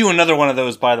 We need to do another one of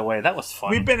those, by the way. That was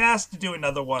fun. We've been asked to do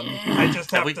another one. I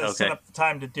just have to set Okay. up the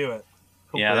time to do it.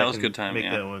 Yeah, Hopefully that I was a can good time. Make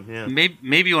Yeah. that one. Yeah.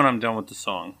 Maybe when I'm done with the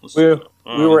song.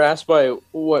 we were asked by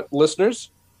what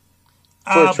listeners?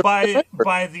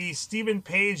 By the Stephen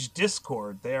Page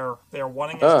Discord. They're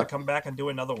wanting us to come back and do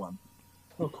another one.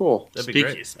 Oh, cool. That'd be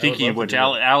great. Speaking of which,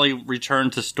 Allie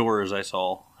returned to stores, I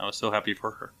saw. I was so happy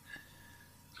for her.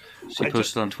 She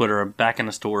posted on Twitter, "I'm back in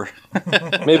the store."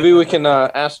 Maybe we can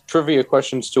ask trivia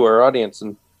questions to our audience,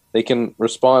 and they can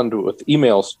respond with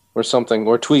emails or something,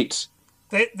 or tweets.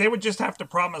 They would just have to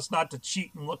promise not to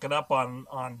cheat and look it up on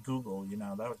Google.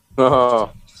 That would.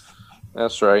 Oh,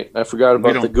 that's right. I forgot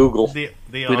about the Google. The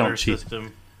honor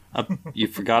system. You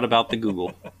forgot about the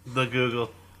Google. The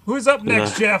Google. Who's up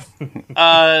next, Jeff?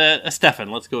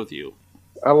 Stefan, let's go with you.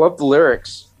 I love the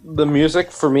lyrics. The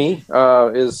music for me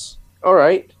is all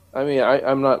right. I mean,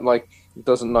 I'm not like, it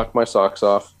doesn't knock my socks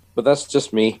off, but that's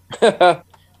just me. I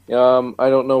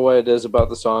don't know what it is about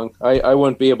the song. I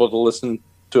wouldn't be able to listen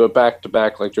to it back to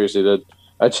back like Tracy did.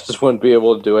 I just wouldn't be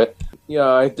able to do it. Yeah,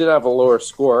 I did have a lower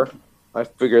score. I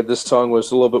figured this song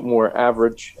was a little bit more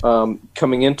average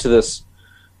coming into this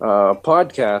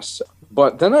podcast.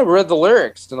 But then I read the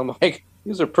lyrics, and I'm like,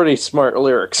 these are pretty smart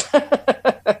lyrics.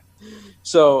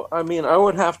 So, I mean, I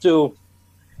would have to...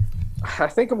 I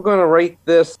think I'm going to rate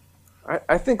this,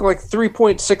 I think like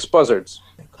 3.6 buzzards.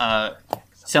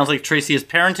 Sounds like Tracy is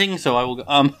parenting, so I will...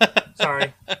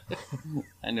 Sorry.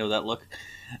 I know that look.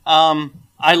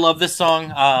 I love this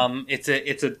song.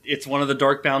 It's one of the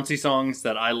dark, bouncy songs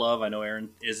that I love. I know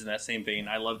Aaron is in that same vein.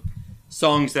 I love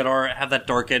songs that have that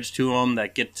dark edge to them,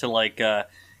 that get to like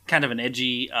kind of an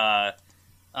edgy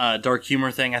dark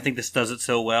humor thing. I think this does it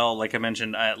so well. Like I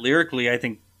mentioned, lyrically, I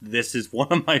think this is one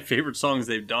of my favorite songs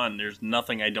they've done. There's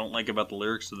nothing I don't like about the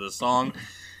lyrics of this song.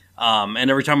 And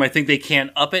every time I think they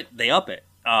can't up it, they up it.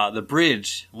 The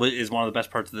bridge is one of the best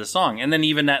parts of this song. And then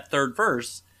even that third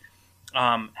verse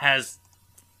has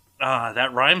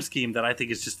that rhyme scheme that I think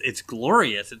is just, it's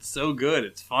glorious. It's so good.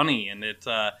 It's funny. And it's,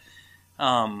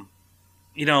 and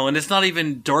it's not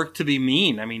even dark to be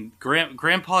mean. I mean,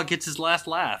 Grandpa gets his last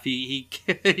laugh. He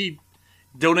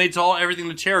donates everything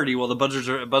to charity while the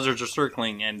buzzards are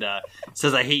circling and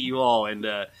says, "I hate you all." And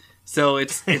so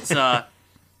it's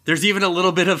there's even a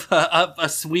little bit of a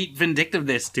sweet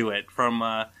vindictiveness to it from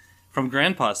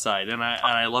Grandpa's side, and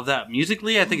I love that.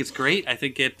 Musically, I think it's great. I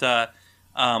think it.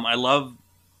 I love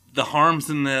the harms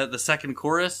in the second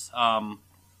chorus. The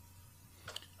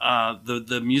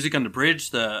music on the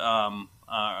bridge, the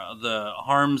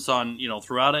harms on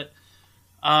throughout it.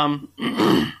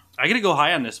 I gotta go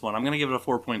high on this one. I'm gonna give it a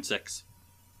 4.6.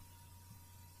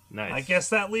 Nice. I guess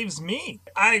that leaves me.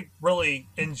 I really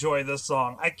enjoy this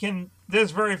song. There's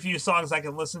very few songs I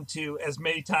can listen to as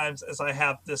many times as I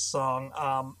have this song.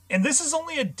 And this is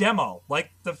only a demo.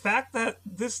 Like, the fact that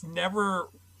this never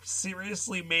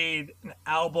seriously made an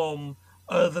album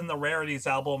other than the Rarities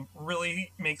album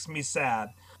really makes me sad.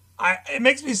 It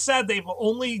makes me sad they've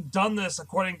only done this,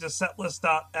 according to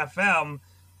Setlist.fm,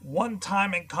 one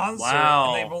time in concert.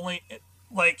 Wow. And they've only,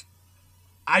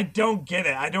 I don't get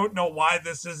it. I don't know why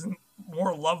this isn't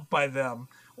more loved by them,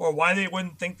 or why they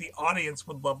wouldn't think the audience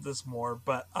would love this more.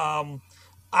 But I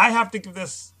have to give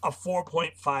this a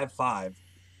 4.55.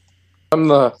 I'm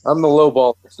the low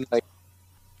ball tonight.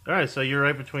 All right, so you're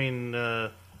right between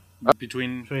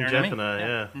Between Jeff and I,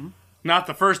 yeah. Mm-hmm. Not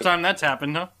the first time that's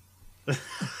happened, huh?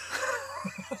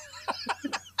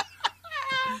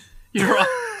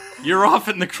 You're off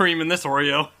in the cream in this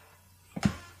Oreo.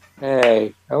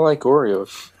 Hey, I like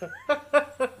Oreos.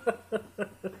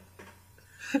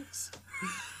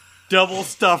 Double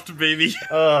stuffed, baby.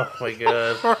 Oh my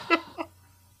god.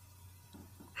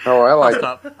 Oh, I like it.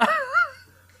 Stop.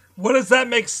 What does that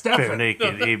make Bare Stefan?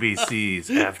 Naked ABC's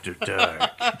After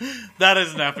Dark. That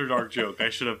is an After Dark joke. I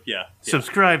should have. Yeah.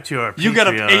 Subscribe to our Patreon. You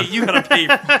gotta pay. You gotta pay.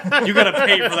 You gotta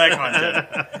pay for that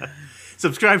content.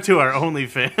 Subscribe to our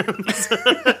OnlyFans.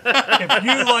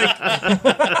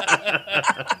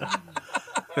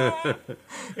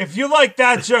 If you like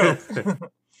that joke.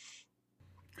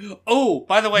 Oh,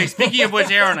 by the way, speaking of which,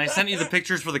 Aaron, I sent you the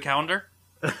pictures for the calendar.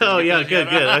 Oh yeah, good.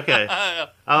 Okay,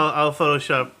 I'll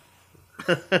Photoshop.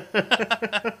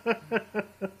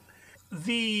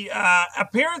 The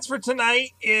appearance for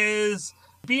tonight is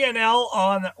BNL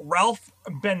on Ralph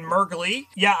Ben Mergley.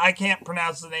 Yeah, I can't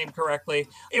pronounce the name correctly.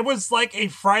 It was like a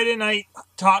Friday night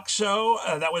talk show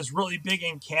that was really big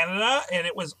in Canada, and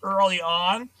it was early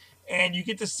on. And you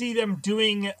get to see them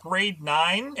doing grade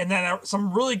 9, and then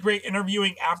some really great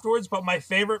interviewing afterwards. But my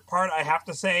favorite part, I have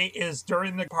to say, is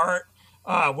during the part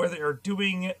where they're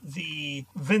doing the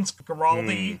Vince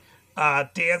Guaraldi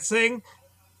dancing.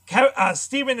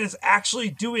 Steven is actually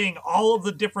doing all of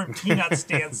the different Peanuts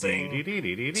dancing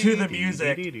to the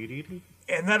music,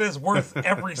 and that is worth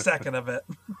every second of it.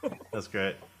 That's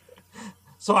great.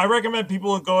 So I recommend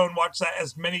people go and watch that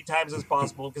as many times as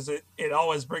possible, because it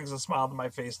always brings a smile to my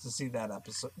face to see that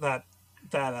episode.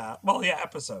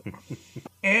 Episode.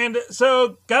 And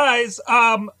so, guys,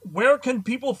 where can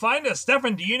people find us?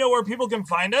 Stefan, do you know where people can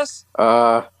find us?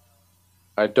 I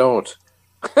don't.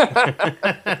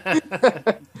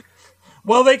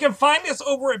 Well, they can find us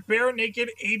over at Bare Naked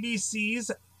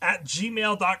ABC's at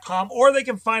gmail.com, or they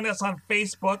can find us on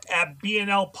Facebook at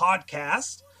BNL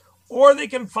Podcast, or they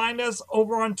can find us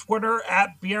over on Twitter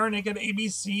at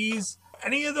BareNakedABCs.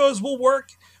 Any of those will work.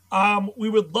 We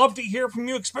would love to hear from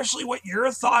you, especially what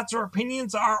your thoughts or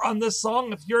opinions are on this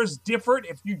song. If yours differed,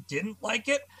 if you didn't like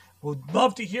it, we'd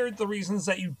love to hear the reasons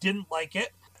that you didn't like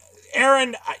it.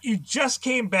 Aaron, you just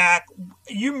came back.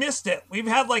 You missed it. We've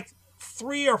had like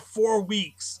 3 or 4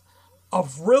 weeks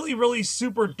of really, really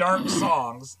super dark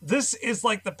songs. This is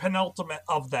like the penultimate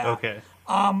of that. Okay.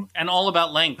 And all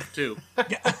about length, too. Well,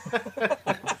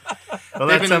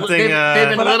 that's something... They've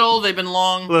been little, they've been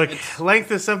long. Look,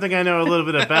 length is something I know a little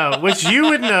bit about, which you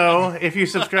would know if you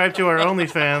subscribe to our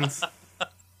OnlyFans.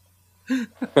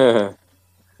 But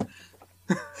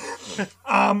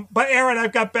Aaron,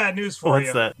 I've got bad news for you.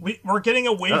 What's that? We're getting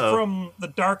away from the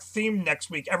dark theme next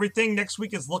week. Everything next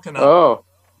week is looking up. Oh.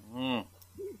 Mm.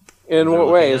 In what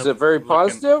way? Is it very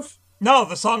positive? No,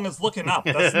 the song is Looking Up.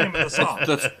 That's the name of the song.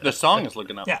 The song is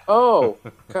looking up. Yeah. Oh,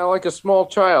 kind of like a small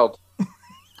child.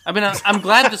 I mean, I'm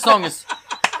glad the song is...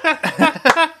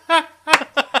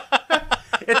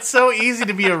 It's so easy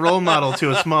to be a role model to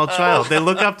a small child. They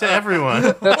look up to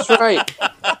everyone. That's right.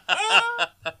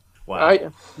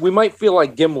 Wow. We might feel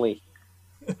like Gimli.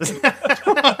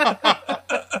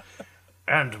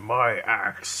 And my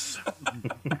axe.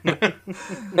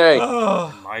 Hey.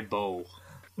 My bow.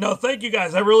 No, thank you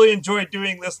guys. I really enjoyed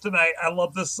doing this tonight. I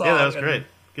love this song. Yeah, that was great.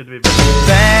 Good to be back.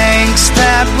 Thanks,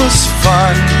 that was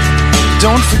fun.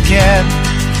 Don't forget,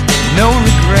 no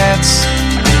regrets,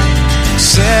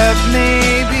 except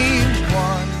maybe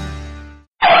one.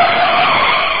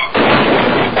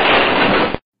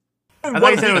 I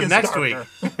thought you said it was next week.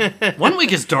 1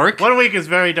 week is dark. 1 week is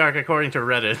very dark, according to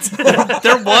Reddit.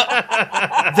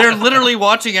 They're literally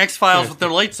watching X-Files with their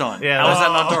lights on. Yeah, How is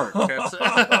that not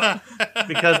dark?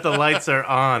 Because the lights are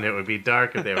on, it would be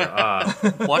dark if they were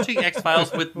off. Watching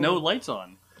X-Files with no lights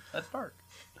on. That's dark.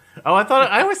 Oh,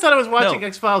 I always thought I was watching No.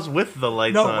 X-Files with the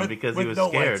lights on because he was no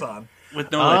scared. lights on. With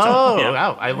no lights on. Oh, Yeah.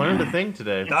 wow. I learned a thing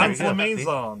today. That's There the you go. main See?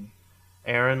 zone.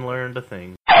 Aaron learned a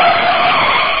thing.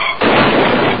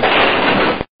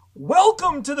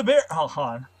 Welcome to the Bear... Oh, hold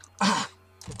on.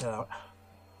 Get that out.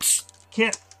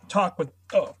 Can't talk with...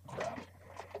 Oh, crap.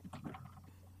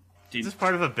 Is this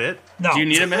part of a bit? No. Do you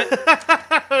need a minute?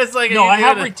 It's like, No, are I you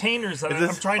have doing retainers that Is I'm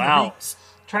this- trying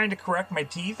trying to correct my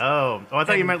teeth. Oh, I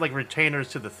thought you And- meant like retainers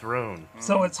to the throne.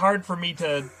 So it's hard for me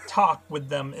to talk with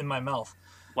them in my mouth.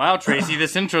 Wow, Tracy,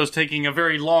 this intro's taking a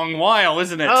very long while,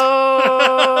 isn't it?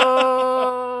 Oh,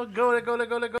 go.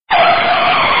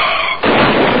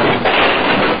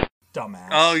 Dumbass.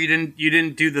 Oh, you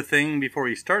didn't do the thing before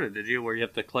you started, did you? Where you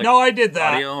have to click. No, I did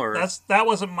that. Audio or... That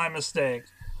wasn't my mistake.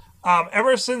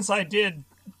 Ever since I did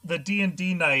the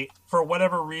D&D night, for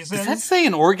whatever reason... Does that say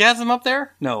an orgasm up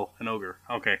there? No, an ogre.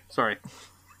 Okay, sorry.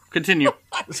 Continue.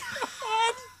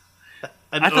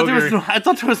 I thought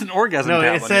there was an orgasm. No,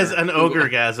 tab it on says your an Google.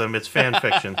 ogregasm. It's fan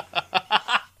fiction.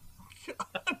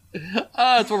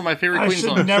 It's one of my favorite I Queen should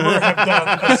songs. never have done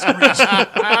a screenshot.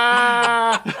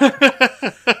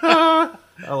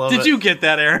 I love Did it. you get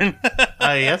that, Aaron?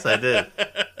 Yes, I did.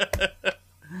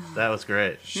 That was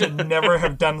great. Should never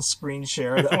have done screen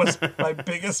share. That was my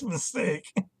biggest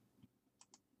mistake.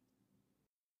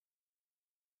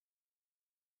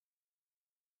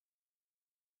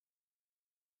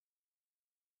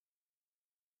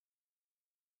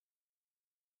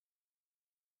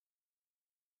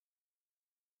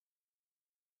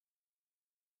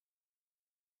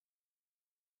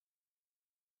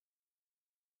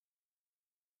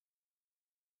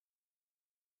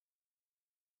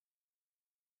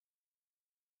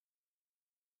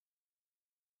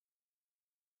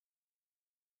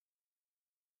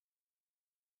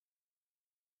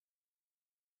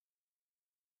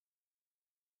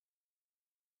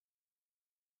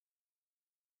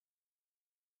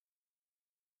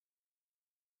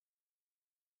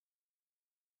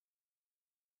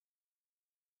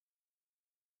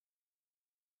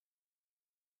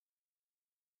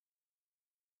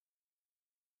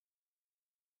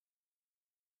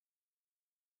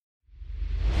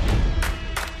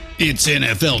 It's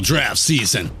NFL draft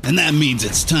season, and that means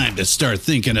it's time to start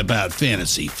thinking about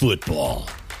fantasy football.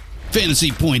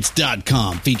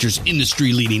 FantasyPoints.com features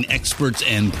industry-leading experts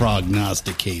and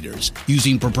prognosticators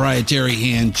using proprietary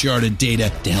hand-charted data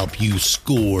to help you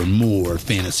score more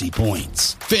fantasy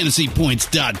points.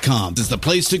 FantasyPoints.com is the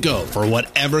place to go for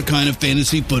whatever kind of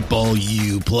fantasy football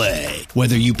you play.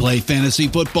 Whether you play fantasy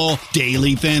football,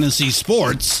 daily fantasy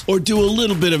sports, or do a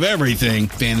little bit of everything,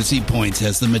 Fantasy Points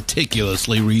has the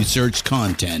meticulously researched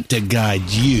content to guide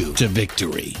you to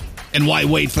victory. And why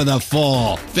wait for the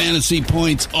fall? Fantasy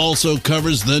Points also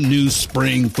covers the new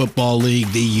spring football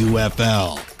league, the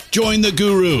UFL. Join the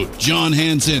guru, John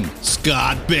Hansen,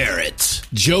 Scott Barrett,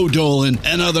 Joe Dolan,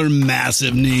 and other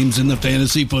massive names in the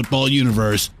fantasy football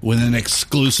universe with an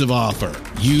exclusive offer.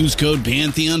 Use code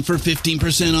Pantheon for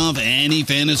 15% off any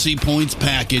Fantasy Points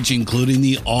package, including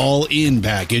the all-in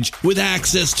package, with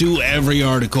access to every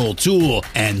article, tool,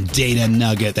 and data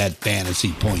nugget that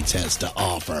Fantasy Points has to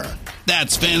offer.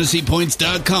 That's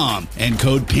fantasypoints.com and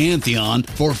code Pantheon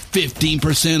for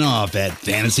 15% off at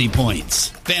Fantasy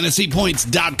Points.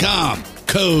 Fantasypoints.com.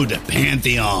 Code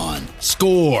Pantheon.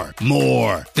 Score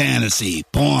more fantasy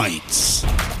points.